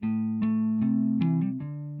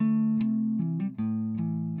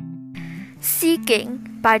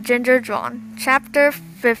Seeking by Ginger John, Chapter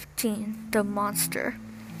 15, The Monster.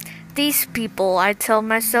 These people, I tell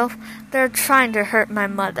myself, they're trying to hurt my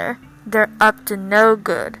mother. They're up to no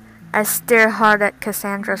good. I stare hard at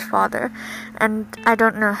Cassandra's father, and I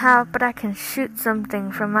don't know how, but I can shoot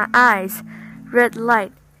something from my eyes. Red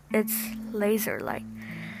light. It's laser light.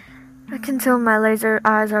 I can tell my laser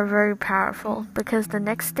eyes are very powerful, because the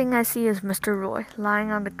next thing I see is Mr. Roy,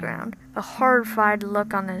 lying on the ground, a horrified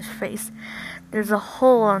look on his face. There's a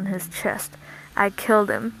hole on his chest. I killed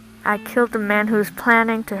him. I killed the man who was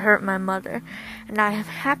planning to hurt my mother, and I am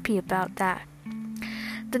happy about that.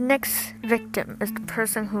 The next victim is the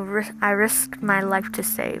person who I risked my life to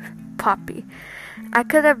save, Poppy. I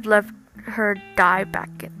could have left her die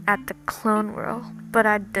back at the clone world, but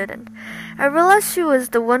I didn't. I realized she was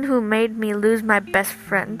the one who made me lose my best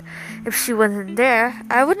friend. If she wasn't there,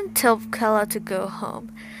 I wouldn't tell Kella to go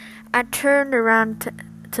home. I turned around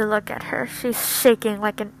to look at her. She's shaking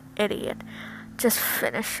like an idiot. Just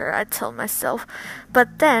finish her, I tell myself.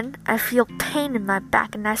 But then I feel pain in my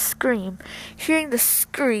back and I scream. Hearing the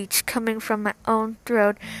screech coming from my own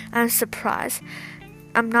throat, I'm surprised.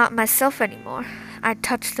 I'm not myself anymore. I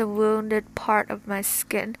touch the wounded part of my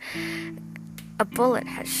skin. A bullet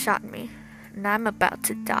has shot me, and I'm about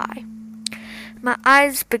to die. My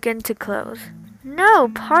eyes begin to close. No,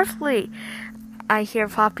 Parsley! I hear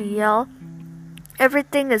Poppy yell.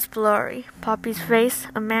 Everything is blurry. Poppy's face,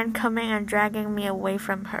 a man coming and dragging me away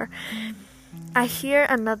from her. I hear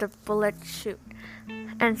another bullet shoot,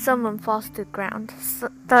 and someone falls to the ground,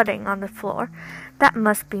 thudding on the floor. That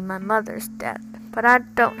must be my mother's death, but I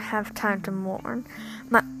don't have time to mourn.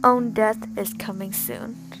 My own death is coming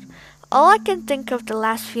soon. All I can think of the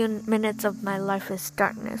last few minutes of my life is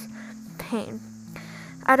darkness, pain.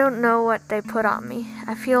 I don't know what they put on me.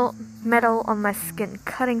 I feel metal on my skin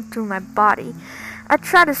cutting through my body. I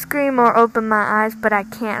try to scream or open my eyes, but I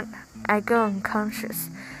can't. I go unconscious.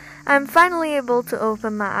 I am finally able to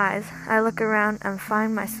open my eyes. I look around and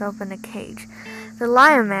find myself in a cage. The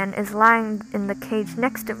lion man is lying in the cage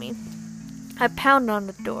next to me. I pound on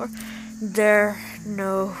the door. They're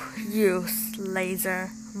no use, laser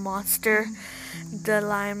monster, the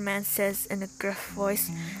lion man says in a gruff voice.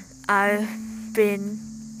 I've been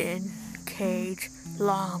in cage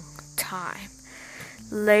long time.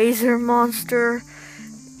 Laser monster?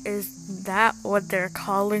 Is that what they're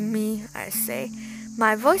calling me? I say.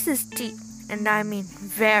 My voice is deep, and I mean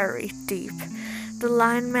very deep. The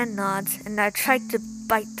lion man nods, and I try to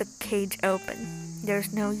bite the cage open.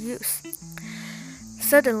 There's no use.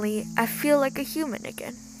 Suddenly, I feel like a human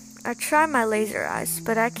again. I try my laser eyes,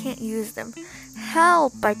 but I can't use them.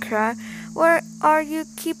 Help, I cry. What are you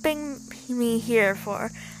keeping me here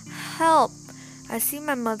for? Help! I see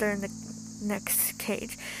my mother in the next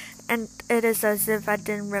cage, and it is as if I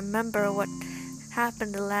didn't remember what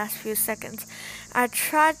happened the last few seconds. I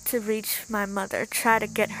tried to reach my mother, try to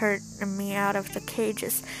get her and me out of the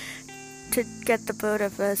cages, to get the both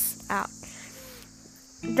of us out.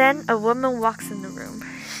 Then a woman walks in the room.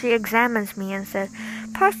 She examines me and says,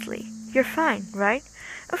 Parsley, you're fine, right?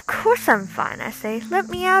 Of course I'm fine, I say. Let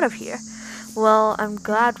me out of here. Well, I'm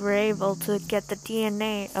glad we're able to get the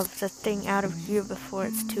DNA of the thing out of you before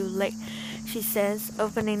it's too late, she says,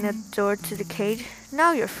 opening the door to the cage.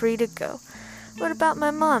 Now you're free to go. What about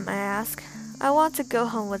my mom? I ask. I want to go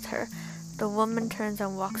home with her. The woman turns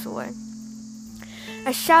and walks away.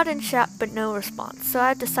 I shout and shout, but no response, so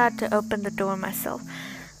I decide to open the door myself.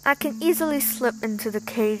 I can easily slip into the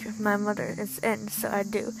cage my mother is in, so I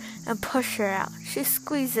do, and push her out. She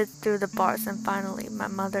squeezes through the bars, and finally my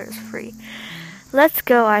mother is free. Let's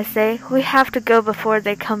go, I say. We have to go before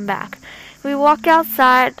they come back. We walk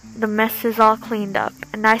outside. The mess is all cleaned up,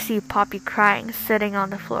 and I see Poppy crying, sitting on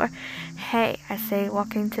the floor. Hey, I say,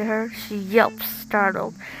 walking to her. She yelps,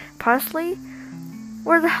 startled. Parsley?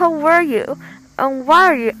 Where the hell were you? And why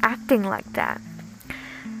are you acting like that?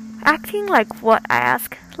 Acting like what? I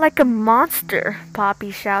ask. Like a monster, Poppy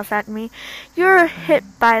shouts at me. You were hit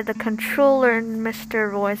by the controller in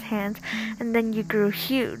Mr. Roy's hands, and then you grew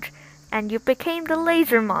huge, and you became the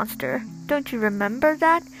laser monster. Don't you remember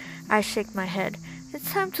that? I shake my head.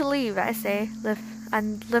 It's time to leave, I say,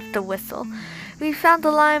 and lift the whistle. We found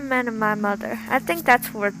the lion man and my mother. I think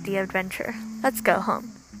that's worth the adventure. Let's go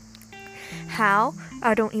home. How?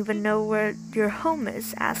 I don't even know where your home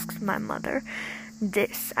is, asks my mother.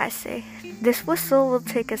 This, I say. This whistle will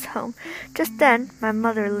take us home. Just then, my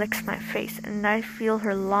mother licks my face, and I feel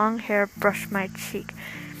her long hair brush my cheek.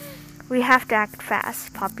 We have to act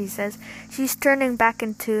fast, Poppy says. She's turning back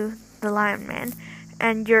into the lion man.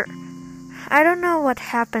 And you're I don't know what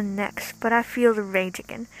happened next, but I feel the rage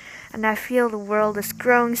again, and I feel the world is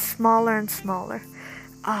growing smaller and smaller.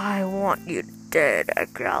 I want you dead, I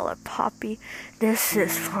growl at Poppy. This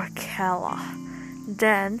is for Kella.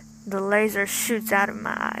 Then the laser shoots out of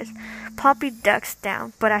my eyes. Poppy ducks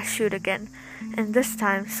down, but I shoot again, and this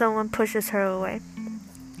time someone pushes her away.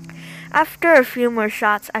 After a few more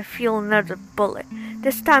shots, I feel another bullet,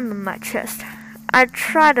 this time in my chest. I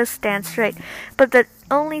try to stand straight, but the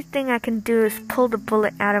only thing I can do is pull the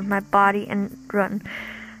bullet out of my body and run.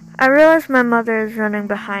 I realize my mother is running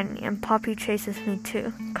behind me, and Poppy chases me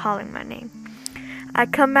too, calling my name. I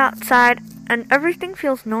come outside, and everything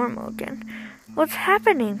feels normal again. What's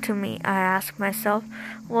happening to me? I ask myself.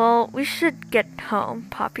 Well, we should get home,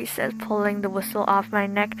 Poppy says, pulling the whistle off my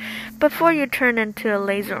neck before you turn into a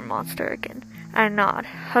laser monster again. I nod,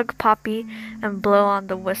 hug Poppy, and blow on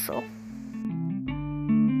the whistle.